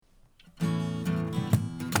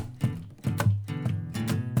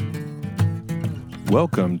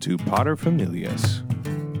Welcome to Pater Familias,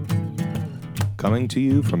 coming to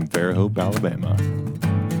you from Fairhope, Alabama.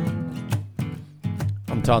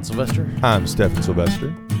 I'm Todd Sylvester, I'm Stephen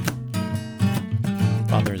Sylvester.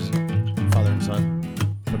 father and son,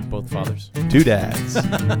 both fathers. Two dads.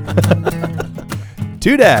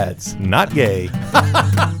 Two dads, not gay.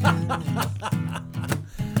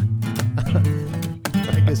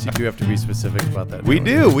 I guess you do have to be specific about that. We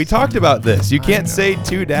do. We talked about this. You can't say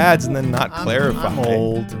two dads and then not clarify. I'm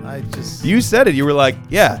old. You said it. You were like,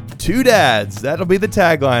 yeah, two dads. That'll be the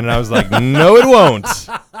tagline. And I was like, no, it won't.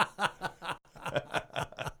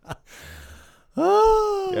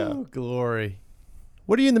 Oh, Yeah. glory.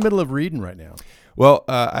 What are you in the middle of reading right now? Well,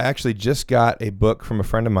 I actually just got a book from a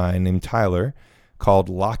friend of mine named Tyler called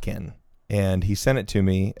Lock-In. And he sent it to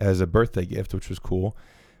me as a birthday gift, which was cool.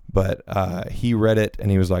 But he read it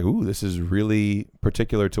and he was like, ooh, this is really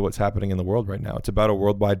particular to what's happening in the world right now. It's about a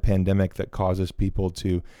worldwide pandemic that causes people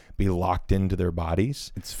to be locked into their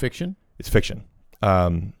bodies. It's fiction? It's fiction.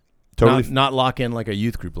 Totally. Not lock-in like a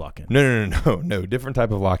youth group lock-in. No. Different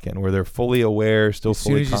type of lock-in where they're fully aware, still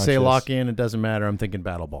fully conscious. As soon as you say lock-in, it doesn't matter. I'm thinking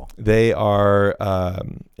battle ball. They are,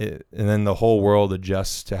 and then the whole world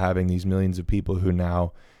adjusts to having these millions of people who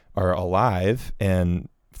now are alive and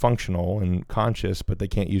functional and conscious, but they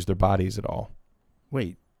can't use their bodies at all.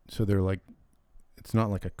 Wait, so they're like, it's not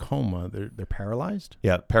like a coma. They're paralyzed?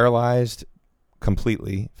 Yeah, paralyzed,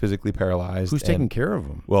 completely, physically paralyzed. Who's taking care of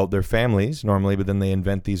them? Well, their families normally, but then they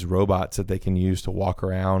invent these robots that they can use to walk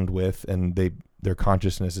around with, and their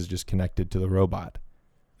consciousness is just connected to the robot.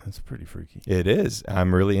 That's pretty freaky. It is.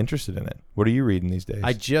 I'm really interested in it. What are you reading these days?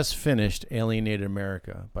 I just finished Alienated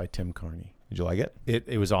America by Tim Carney. Did you like it?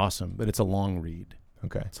 It was awesome, but it's a long read.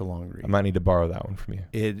 Okay. It's a long read. I might need to borrow that one from you.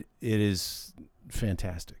 It is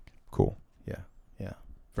fantastic. Cool. Yeah.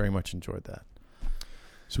 Very much enjoyed that.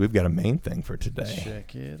 So we've got a main thing for today.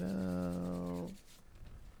 Check it out.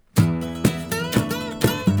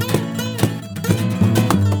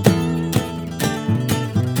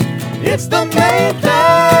 It's the main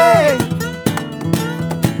thing.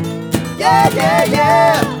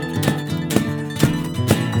 Yeah.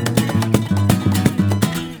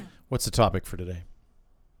 What's the topic for today?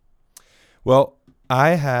 Well,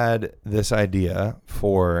 I had this idea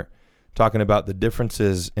for talking about the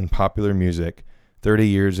differences in popular music 30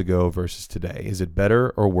 years ago versus today. Is it better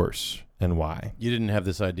or worse, and why? You didn't have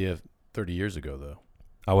this idea 30 years ago, though.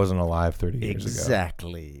 I wasn't alive 30 years ago.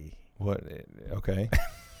 Exactly. What? Okay.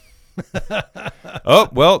 Oh,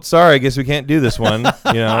 well, sorry. I guess we can't do this one,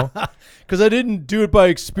 Because I didn't do it by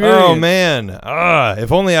experience. Oh, man.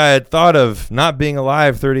 If only I had thought of not being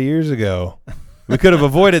alive 30 years ago. We could have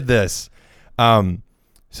avoided this.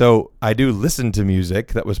 So I do listen to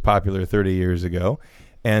music that was popular 30 years ago.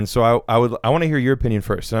 And so I want to hear your opinion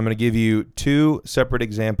first. And I'm going to give you two separate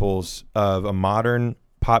examples of a modern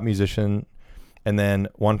pop musician and then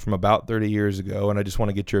one from about 30 years ago. And I just want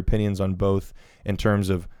to get your opinions on both in terms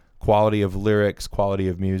of quality of lyrics, quality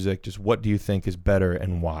of music. Just what do you think is better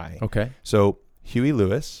and why? Okay. So Huey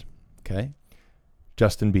Lewis. Okay.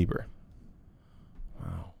 Justin Bieber.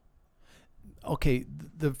 Wow. Okay.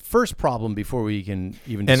 The first problem before we can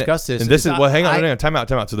even discuss this. And this is, well, hang on, time out.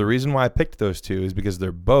 So the reason why I picked those two is because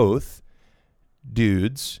they're both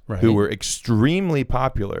dudes who were extremely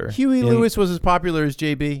popular. Huey Lewis was as popular as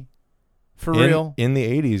JB? For real? In the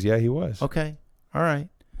 80s, yeah, he was. Okay. All right.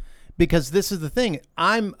 Because this is the thing.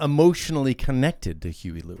 I'm emotionally connected to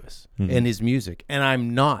Huey Lewis and his music, and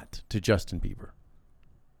I'm not to Justin Bieber.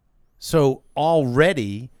 So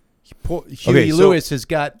already, Huey Lewis has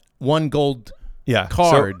got one gold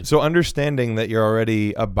card. So understanding that you're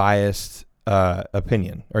already a biased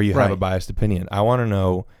opinion, or you have a biased opinion, I want to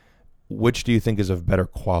know, which do you think is of better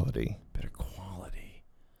quality? Better quality.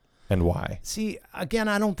 And why? See, again,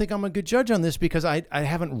 I don't think I'm a good judge on this because I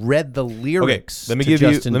haven't read the lyrics. Let me give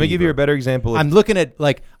you a better example. I'm looking at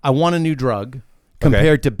I Want a New Drug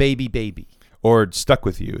compared to Baby Baby. Or Stuck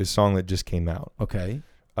With You, a song that just came out. Okay.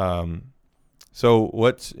 So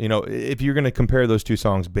what's, if you're going to compare those two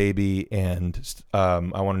songs, Baby and I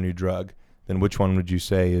Want a New Drug, then which one would you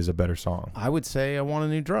say is a better song? I would say I Want a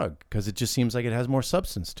New Drug because it just seems like it has more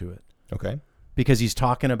substance to it. Okay. Because he's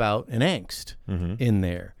talking about an angst in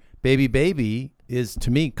there. Baby Baby is,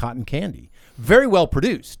 to me, cotton candy. Very well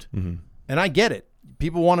produced. And I get it.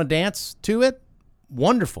 People want to dance to it.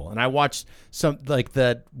 Wonderful. And I watched some, like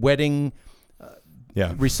the wedding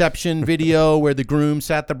reception video where the groom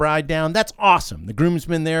sat the bride down. That's awesome. The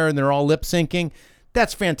groomsmen there and they're all lip syncing.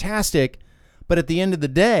 That's fantastic. But at the end of the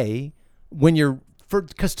day,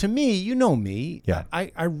 because to me, you know me,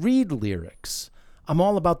 I read lyrics. I'm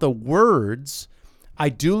all about the words. I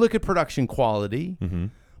do look at production quality, Mm-hmm.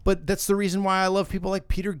 but that's the reason why I love people like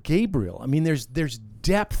Peter Gabriel. I mean, there's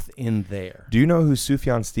depth in there. Do you know who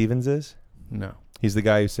Sufjan Stevens is? No. He's the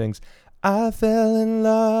guy who sings, I fell in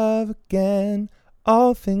love again,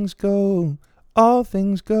 all things go,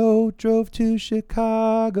 drove to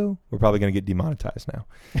Chicago. We're probably going to get demonetized now.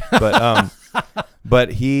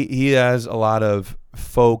 But he has a lot of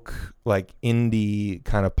folk, like indie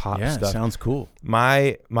kind of pop Yeah, stuff. sounds cool.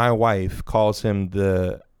 My wife calls him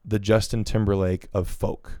the Justin Timberlake of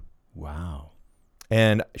folk. Wow.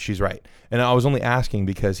 And she's right. And I was only asking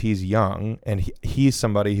because he's young, and he's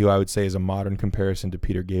somebody who I would say is a modern comparison to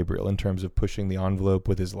Peter Gabriel in terms of pushing the envelope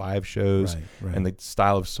with his live shows Right. and the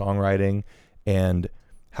style of songwriting, and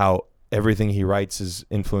how everything he writes is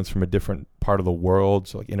influenced from a different part of the world,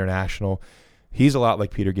 so like international. He's a lot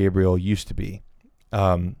like Peter Gabriel used to be.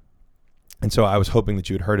 And so I was hoping that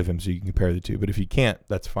you had heard of him so you can compare the two. But if you can't,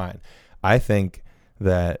 that's fine. I think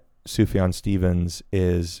that Sufjan Stevens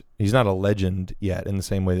he's not a legend yet in the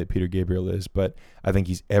same way that Peter Gabriel is, but I think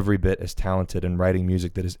he's every bit as talented in writing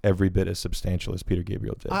music that is every bit as substantial as Peter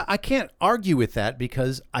Gabriel did. I can't argue with that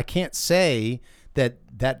because I can't say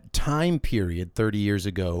that time period 30 years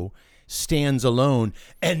ago stands alone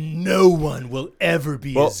and no one will ever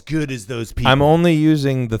be as good as those people. I'm only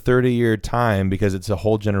using the 30-year time because it's a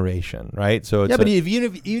whole generation, right? So it's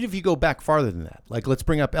even if you go back farther than that, like let's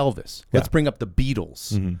bring up Elvis, let's bring up the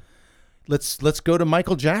Beatles, Mhm. let's go to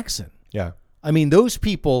Michael Jackson. Yeah. I mean, those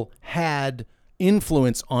people had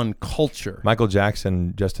influence on culture. Michael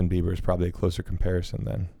Jackson, Justin Bieber is probably a closer comparison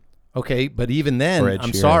then. Okay, but even then, Or Ed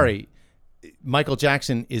I'm Sheeran. sorry, Michael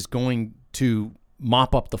Jackson is going to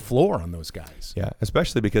mop up the floor on those guys. Yeah,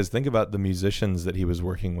 especially because think about the musicians that he was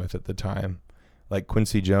working with at the time. Like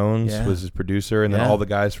Quincy Jones Yeah. was his producer, and then Yeah. all the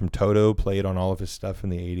guys from Toto played on all of his stuff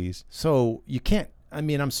in the 80s. So you can't. I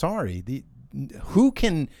mean, I'm sorry. Who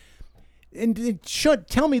can? And it should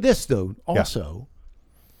tell me this though. Also,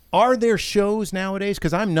 are there shows nowadays?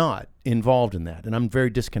 Because I'm not involved in that, and I'm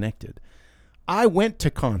very disconnected. I went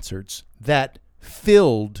to concerts that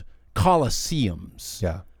filled coliseums.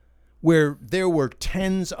 Yeah. Where there were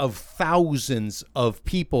tens of thousands of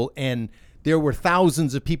people, and there were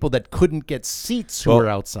thousands of people that couldn't get seats who were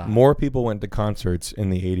outside. More people went to concerts in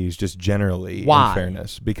the 80s just generally, Why? in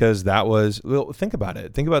fairness, because that was, well, think about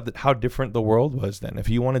it. Think about how different the world was then. If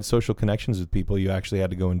you wanted social connections with people, you actually had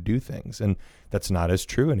to go and do things, and that's not as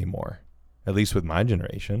true anymore, at least with my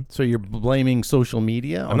generation. So you're blaming social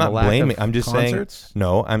media on I'm the not lack blaming. of I'm just concerts? saying,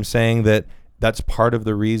 no, I'm saying that that's part of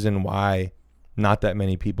the reason why not that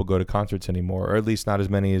many people go to concerts anymore, or at least not as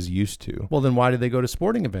many as used to. Well, then why do they go to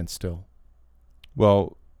sporting events still?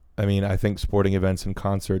 Well, I mean, I think sporting events and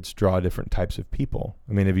concerts draw different types of people.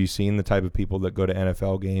 I mean, have you seen the type of people that go to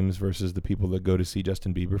NFL games versus the people that go to see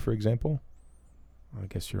Justin Bieber, for example? I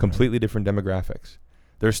guess you're Completely different demographics.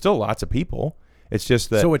 There's still lots of people. It's just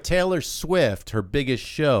that. So at Taylor Swift, her biggest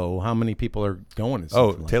show, how many people are going to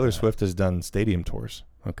something like Taylor that? Swift has done stadium tours,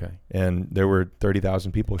 Okay. and there were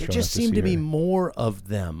 30,000 people There showing just up to seem see to be her. more of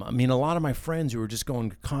them. I mean, a lot of my friends who were just going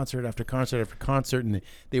to concert after concert after concert, and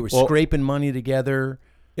they were Well, scraping money together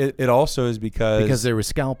It also is because they were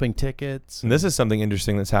scalping tickets. And this is something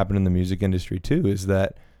interesting that's happened in the music industry too, is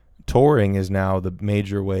that touring is now the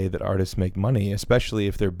major way that artists make money, especially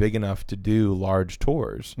if they're big enough to do large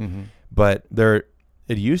tours. Mm-hmm. But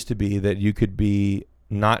it used to be that you could be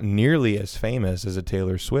not nearly as famous as a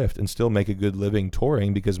Taylor Swift and still make a good living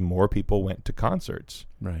touring because more people went to concerts,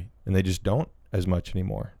 Right. and they just don't as much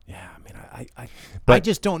anymore. Yeah, I mean, I But-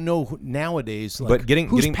 just don't know nowadays. Like, but getting-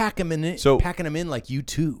 who's getting- packing them in? so- Packing them in like you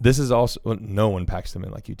too. This is also, well, no one packs them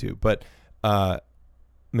in like you do, but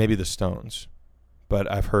maybe the Stones. But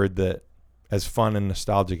I've heard that as fun and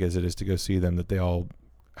nostalgic as it is to go see them, that they all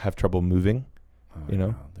have trouble moving. You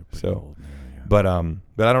know? They're pretty So- old now, yeah. But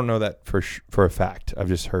I don't know that for a fact. I've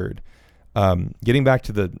just heard. Getting back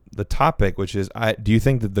to the topic, which is, do you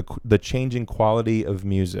think that the changing quality of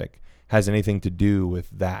music has anything to do with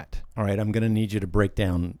that? All right, I'm going to need you to break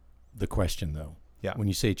down the question though. Yeah. When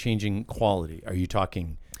you say changing quality, are you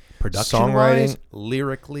talking production Songwriting, wise,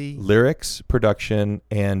 lyrically? Lyrics, production,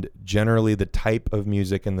 and generally the type of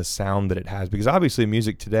music and the sound that it has. Because obviously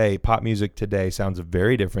music today, pop music today, sounds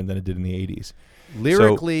very different than it did in the 80s.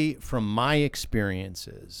 Lyrically, from my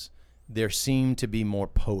experiences, there seemed to be more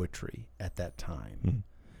poetry at that time. Mm-hmm.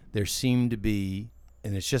 There seemed to be,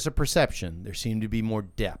 and it's just a perception, there seemed to be more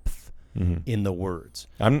depth in the words.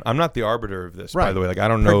 I'm not the arbiter of this, by Right. the way. Like, I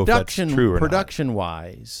don't know if that's true or not.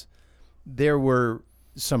 Production-wise, there were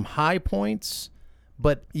some high points,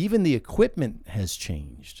 but even the equipment has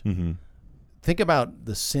changed. Mm-hmm. think about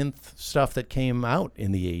the synth stuff that came out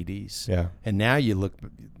in the 80s. Yeah. And now you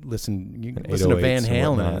listen to 808s Van and Halen,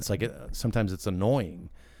 whatnot. and it's like sometimes it's annoying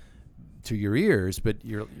to your ears, but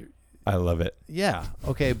you're I love it. yeah,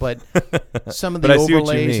 okay, but some of But the I see what you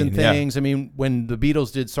overlays and mean, yeah. things. I mean, when the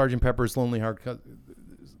Beatles did Sgt. Pepper's Lonely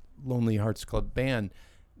Hearts Club Band,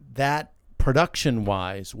 that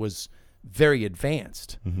production-wise was very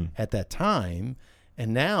advanced at that time,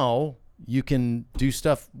 and now you can do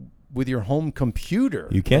stuff with your home computer.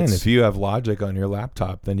 You can. It's- If you have Logic on your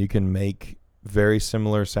laptop, then you can make very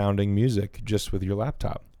similar sounding music just with your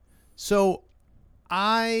laptop. So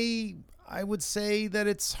I would say that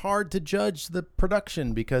it's hard to judge the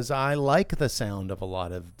production because I like the sound of a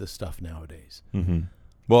lot of the stuff nowadays.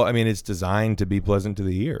 Well, I mean, it's designed to be pleasant to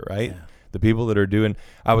the ear, right? Yeah. The people that are doing,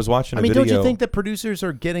 I was watching a I mean, video. don't you think that producers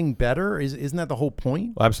are getting better? Isn't that the whole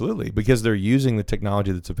point? Well, absolutely, because they're using the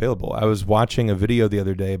technology that's available. I was watching a video the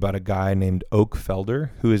other day about a guy named Oak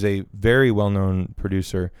Felder, who is a very well-known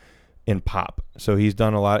producer in pop. So he's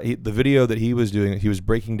done a lot. The video that he was doing, he was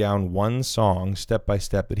breaking down one song step by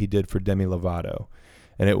step that he did for Demi Lovato,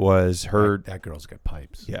 and it was her. That girl's got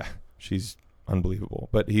pipes. Yeah, she's unbelievable.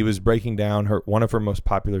 But he was breaking down one of her most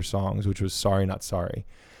popular songs, which was "Sorry Not Sorry,"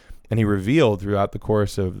 and he revealed throughout the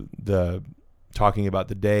course of the talking about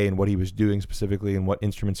the day and what he was doing specifically and what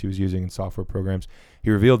instruments he was using in software programs, he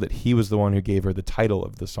revealed that he was the one who gave her the title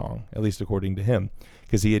of the song, at least according to him,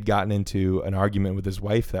 because he had gotten into an argument with his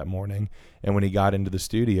wife that morning, and when he got into the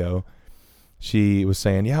studio, she was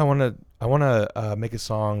saying, "Yeah, I want to make a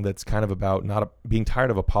song that's kind of about not being tired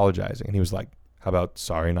of apologizing," and he was like, "How about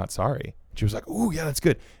Sorry Not Sorry?" She was like, "Ooh, yeah, that's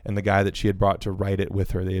good." And the guy that she had brought to write it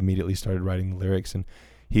with her, they immediately started writing the lyrics, and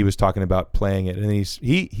he was talking about playing it, and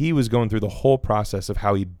he was going through the whole process of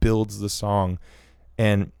how he builds the song,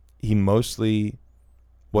 and he mostly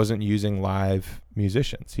wasn't using live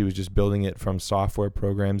musicians. He was just building it from software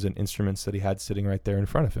programs and instruments that he had sitting right there in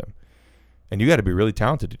front of him. And you got to be really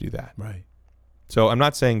talented to do that. Right. So I'm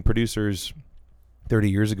not saying producers 30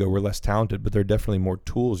 years ago were less talented, but there are definitely more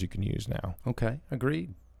tools you can use now. Okay.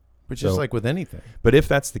 Agreed. Which So- is like with anything. But if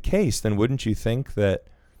that's the case, then wouldn't you think that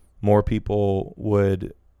more people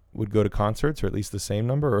would go to concerts, or at least the same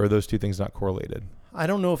number, or are those two things not correlated? I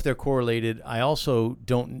don't know if they're correlated. I also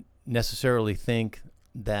don't necessarily think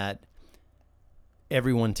that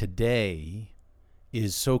everyone today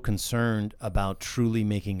is so concerned about truly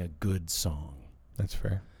making a good song. That's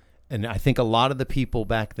fair. And I think a lot of the people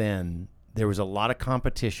back then, there was a lot of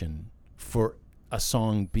competition for a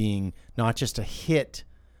song being not just a hit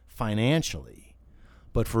financially,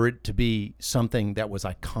 but for it to be something that was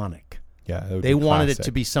iconic. Yeah, that would They be wanted it classic.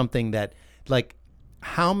 to be something that, like,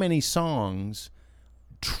 how many songs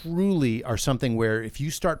truly are something where if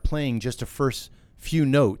you start playing just the first few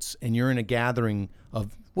notes and you're in a gathering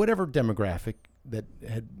of whatever demographic that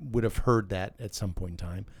would have heard that at some point in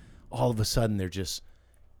time, all of a sudden they're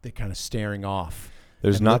kind of staring off.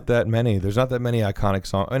 There's And not that many. There's not that many iconic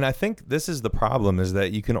songs. And I think this is the problem, is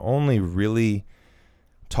that you can only really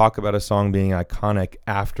talk about a song being iconic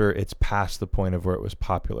after it's past the point of where it was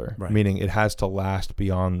popular, Right. meaning it has to last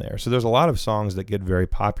beyond there. So there's a lot of songs that get very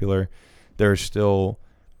popular. There are still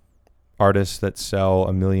artists that sell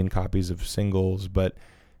 1 million copies of singles, but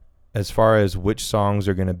as far as which songs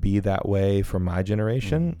are going to be that way for my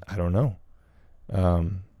generation, I don't know.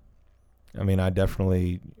 I mean, I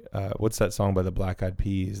definitely, what's that song by the Black Eyed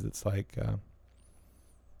Peas that's like,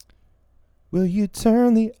 will you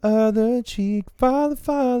turn the other cheek, Father,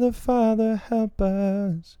 Father, Father, help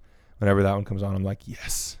us. Whenever that one comes on, I'm like,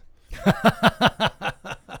 yes.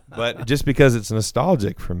 But just because it's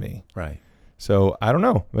nostalgic for me. Right. So I don't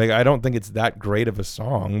know. Like, I don't think it's that great of a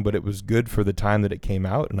song, but it was good for the time that it came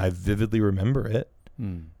out, and I vividly remember it.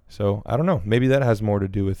 So I don't know. Maybe that has more to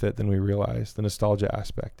do with it than we realize, the nostalgia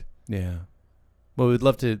aspect. Yeah. Well, we'd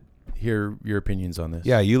love to hear your opinions on this.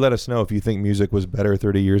 Yeah, you let us know if you think music was better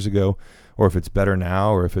 30 years ago, or if it's better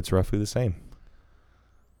now, or if it's roughly the same.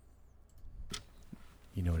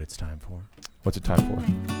 You know what it's time for? What's it time for?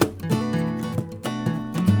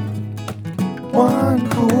 One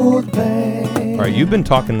cool thing. All right, you've been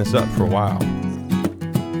talking this up for a while.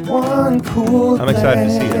 One cool I'm excited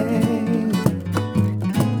to see it. thing.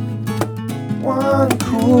 One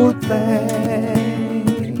cool thing.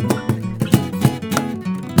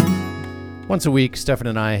 Once a week, Stefan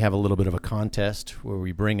and I have a little bit of a contest where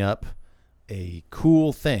we bring up a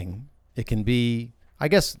cool thing. It can be, I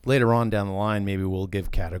guess later on down the line, maybe we'll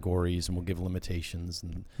give categories and we'll give limitations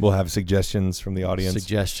and We'll have suggestions from the audience.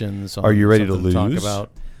 suggestions. On Are you ready to something talk lose?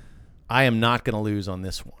 about. I am not going to lose on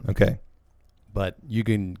this one, Okay. but you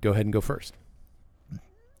can go ahead and go first.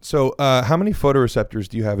 So how many photoreceptors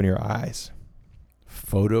do you have in your eyes?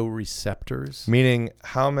 Photoreceptors? Meaning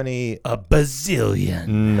how many? A bazillion.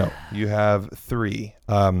 No, you have 3.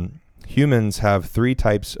 Humans have 3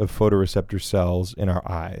 types of photoreceptor cells in our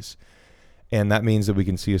eyes. And that means that we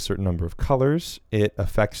can see a certain number of colors. It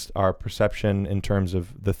affects our perception in terms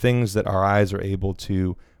of the things that our eyes are able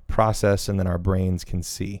to process and then our brains can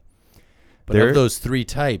see. But of those 3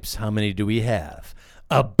 types, how many do we have?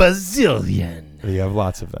 A bazillion. You have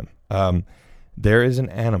lots of them. There is an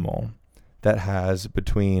animal that has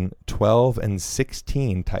between 12 and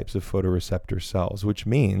 16 types of photoreceptor cells, which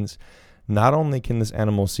means not only can this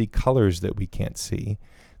animal see colors that we can't see,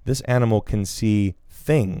 this animal can see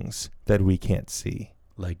things that we can't see.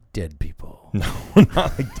 Like dead people. No,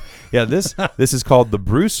 not like, yeah, this is called the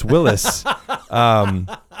Bruce Willis.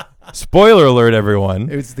 Spoiler alert, everyone.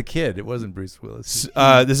 It was the kid. It wasn't Bruce Willis.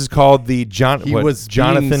 This is called the Jonathan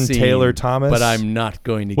seen, Taylor Thomas. But I'm not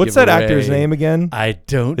going to What's give that away. actor's name again? I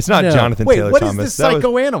don't It's not know. Jonathan Wait, Taylor what is Thomas. this That was-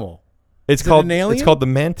 psycho animal? It's Is it called an alien? It's called the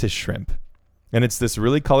mantis shrimp. And it's this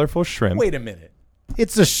really colorful shrimp. Wait a minute.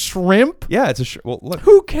 It's a shrimp? Yeah, it's a well, look.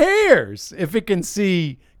 Who cares if it can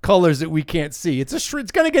see colors that we can't see? It's a shrimp.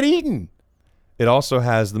 It's going to get eaten. It also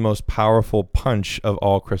has the most powerful punch of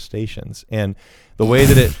all crustaceans. And the way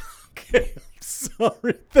that it Okay, I'm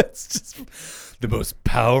sorry. That's just the most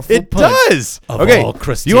powerful It punch does. of Okay. all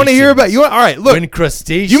crustaceans. You want to hear about all right, look. When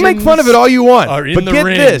crustaceans You make fun of it all you want. are in but the get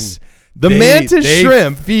ring, this. The they mantis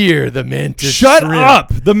shrimp fear the mantis Shut shrimp.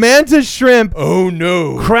 up. The mantis shrimp Oh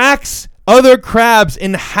no. cracks other crabs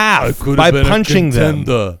in half Could've by been a punching them.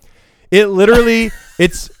 contender. It literally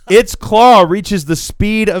its claw reaches the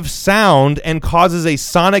speed of sound and causes a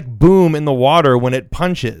sonic boom in the water when it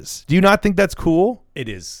punches. Do you not think that's cool? It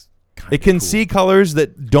is. It can cool. see colors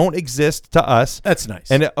that don't exist to us. That's nice.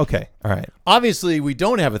 And okay, all right. Obviously, we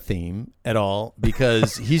don't have a theme at all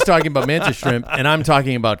because he's talking about mantis shrimp and I'm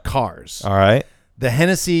talking about cars. All right. The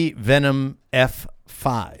Hennessy Venom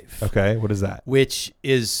F5. Okay, what is that? Which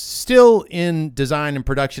is still in design and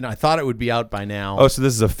production. I thought it would be out by now. Oh, so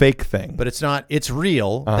this is a fake thing. But it's not. It's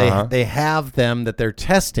real. Uh-huh. They have them that they're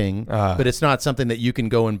testing, but it's not something that you can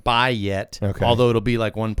go and buy yet. Okay. Although it'll be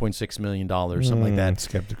like $1.6 million, something like that.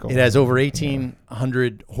 Skeptical. It has over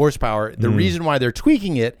 1,800 horsepower. The reason why they're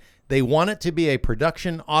tweaking it, they want it to be a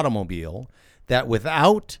production automobile that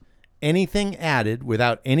without anything added,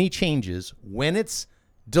 without any changes, when it's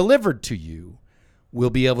delivered to you, will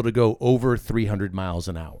be able to go over 300 miles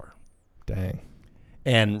an hour. Dang.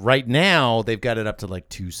 And right now, they've got it up to like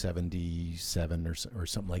 277 or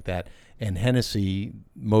something like that. And Hennessy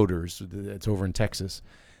Motors, it's over in Texas,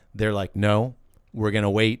 they're like, no, we're going to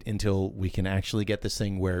wait until we can actually get this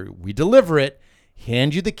thing where we deliver it,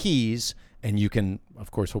 hand you the keys, and you can, of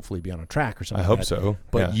course, hopefully be on a track or something I like hope that. so.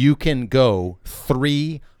 But Yeah. you can go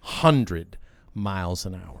 300 miles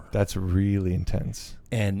an hour. That's really intense.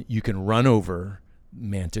 And you can run over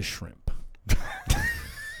mantis shrimp.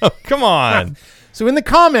 Oh, come on. So in the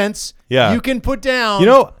comments, Yeah. you can put down You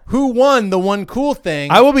know- who won the one cool thing.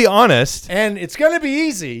 I will be honest. And it's going to be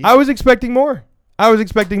easy. I was expecting more.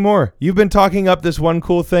 You've been talking up this one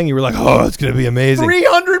cool thing. You were like, oh, it's going to be amazing.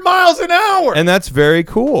 300 miles an hour. And that's very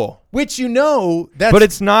cool. Which that's But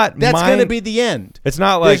it's not that's mine- going to be the end. It's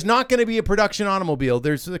not like There's not going to be a production automobile.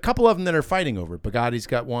 There's a couple of them that are fighting over it. Bugatti's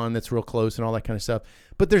got one that's real close and all that kind of stuff.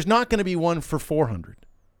 But there's not going to be one for 400.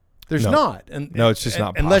 There's No. not. And No, it's just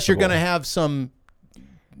not unless you're possible. going to have some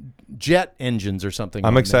jet engines or something.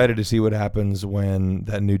 I'm on excited to see what happens when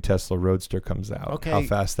that new Tesla Roadster comes out. Okay. How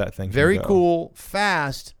fast that thing there. Very can go. cool,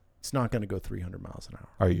 fast. It's not going to go 300 miles an hour.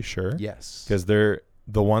 Are you sure? Yes. Because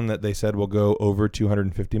the one that they said will go over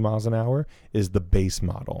 250 miles an hour is the base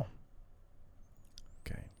model.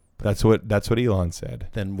 Okay. That's what Elon said.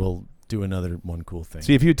 Then we'll do another one cool thing.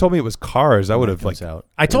 See, if you had told me it was cars, I would have like out.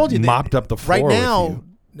 I told you that mopped up the floor with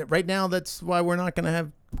you. Right now, that's why we're not going to have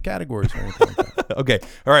categories or anything like that. Okay.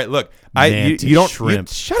 All right. Look, you Mantis don't shrimp.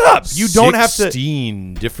 shut up. You don't have to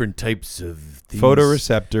 16 different types of things.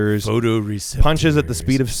 photoreceptors, punches at the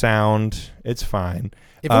speed of sound. It's fine.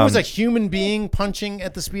 If it was a human being punching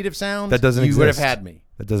at the speed of sound, That doesn't you would have exist. had me.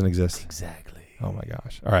 That doesn't exist. Exactly. Oh my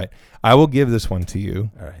gosh. All right. I will give this one to you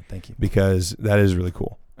All right. Thank you. because that is really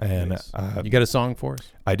cool. And Thanks. You got a song for us?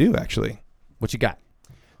 I do actually. What you got?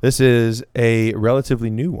 This is a relatively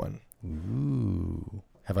new one. Ooh.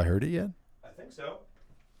 Have I heard it yet? I think so.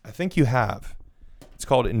 I think you have. It's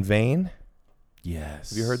called In Vain. Yes.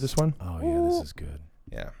 Have you heard this one? Oh, yeah. This is good.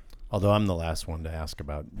 Yeah. Although I'm the last one to ask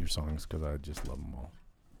about your songs because I just love them all.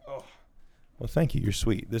 Well, thank you. You're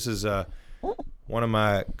sweet. This is one of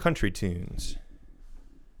my country tunes.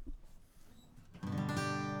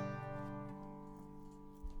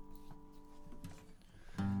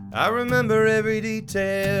 I remember every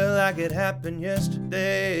detail like it happened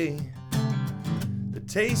yesterday. The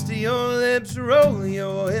taste of your lips, roll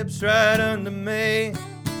your hips right under me.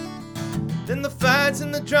 Then the fights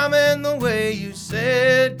and the drama and the way you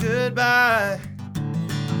said goodbye.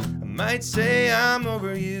 I might say I'm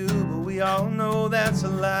over you, but we all know that's a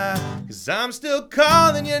lie. 'Cause I'm still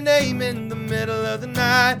calling your name in the middle of the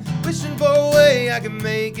night, wishing for a way I can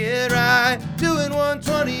make it right. Doing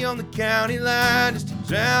 120 on the county line just to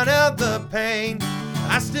drown out the pain.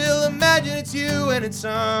 I still imagine it's you and it's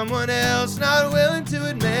someone else. Not willing to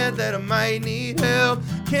admit that I might need help.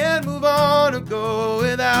 Can't move on or go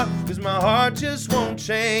without, 'cause my heart just won't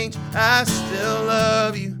change. I still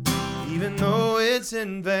love you, even though it's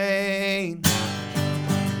in vain.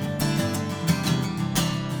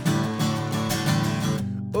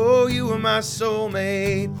 Oh, you were my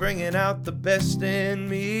soulmate, bringing out the best in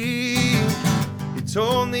me. You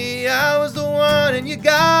told me I was the one and you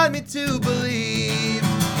got me to believe.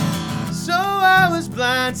 So I was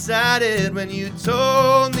blindsided when you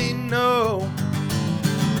told me no.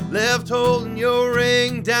 Left holding your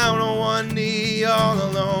ring down on one knee all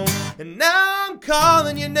alone. And now I'm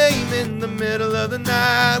calling your name in the middle of the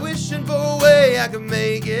night, wishing for a way I could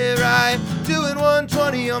make it right. Doing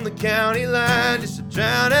 120 on the county line just to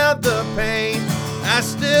drown out the pain. I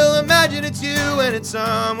still imagine it's you and it's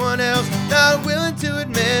someone else. Not willing to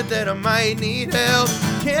admit that I might need help.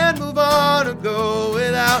 Can't move on or go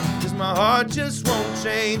without, 'cause my heart just won't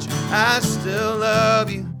change. I still love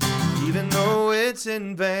you, even though it's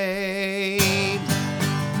in vain.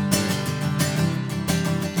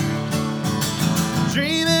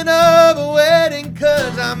 Dreaming of a wedding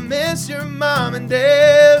 'cause I miss your mom and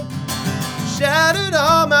dad. Shattered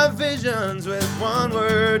all my visions with one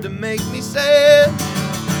word to make me sad.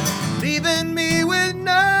 Leaving me with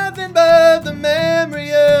nothing but the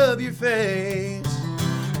memory of your face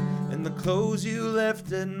and the clothes you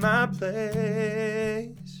left in my place.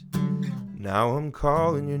 Now I'm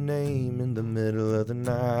calling your name in the middle of the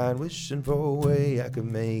night, wishing for a way I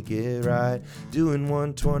could make it right. Doing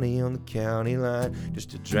 120 on the county line just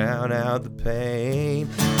to drown out the pain.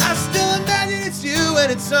 I still imagine it's you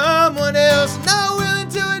and it's someone else. Not willing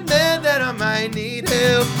to admit that I might need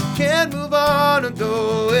help. Can't move on or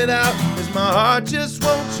go without, 'cause my heart just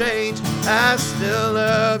won't change. I still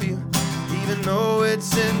love you, even though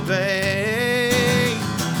it's in vain.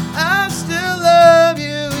 I still love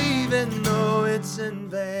you, even though it's in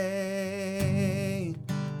vain.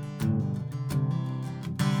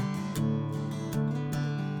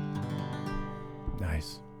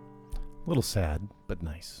 Nice. A little sad, but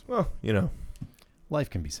nice. Well, you know, Life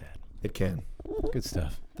can be sad. it can. Good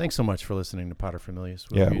stuff. Thanks so much for listening to Potter Familius.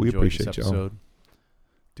 Yeah, hope you we enjoyed appreciate this y'all. episode.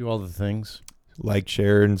 Do all the things. Like,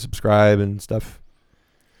 share, and subscribe and stuff.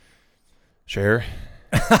 Share.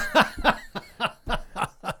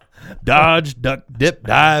 Dodge, duck, dip,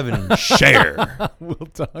 dive, and share. We'll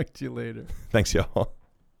talk to you later. Thanks, y'all.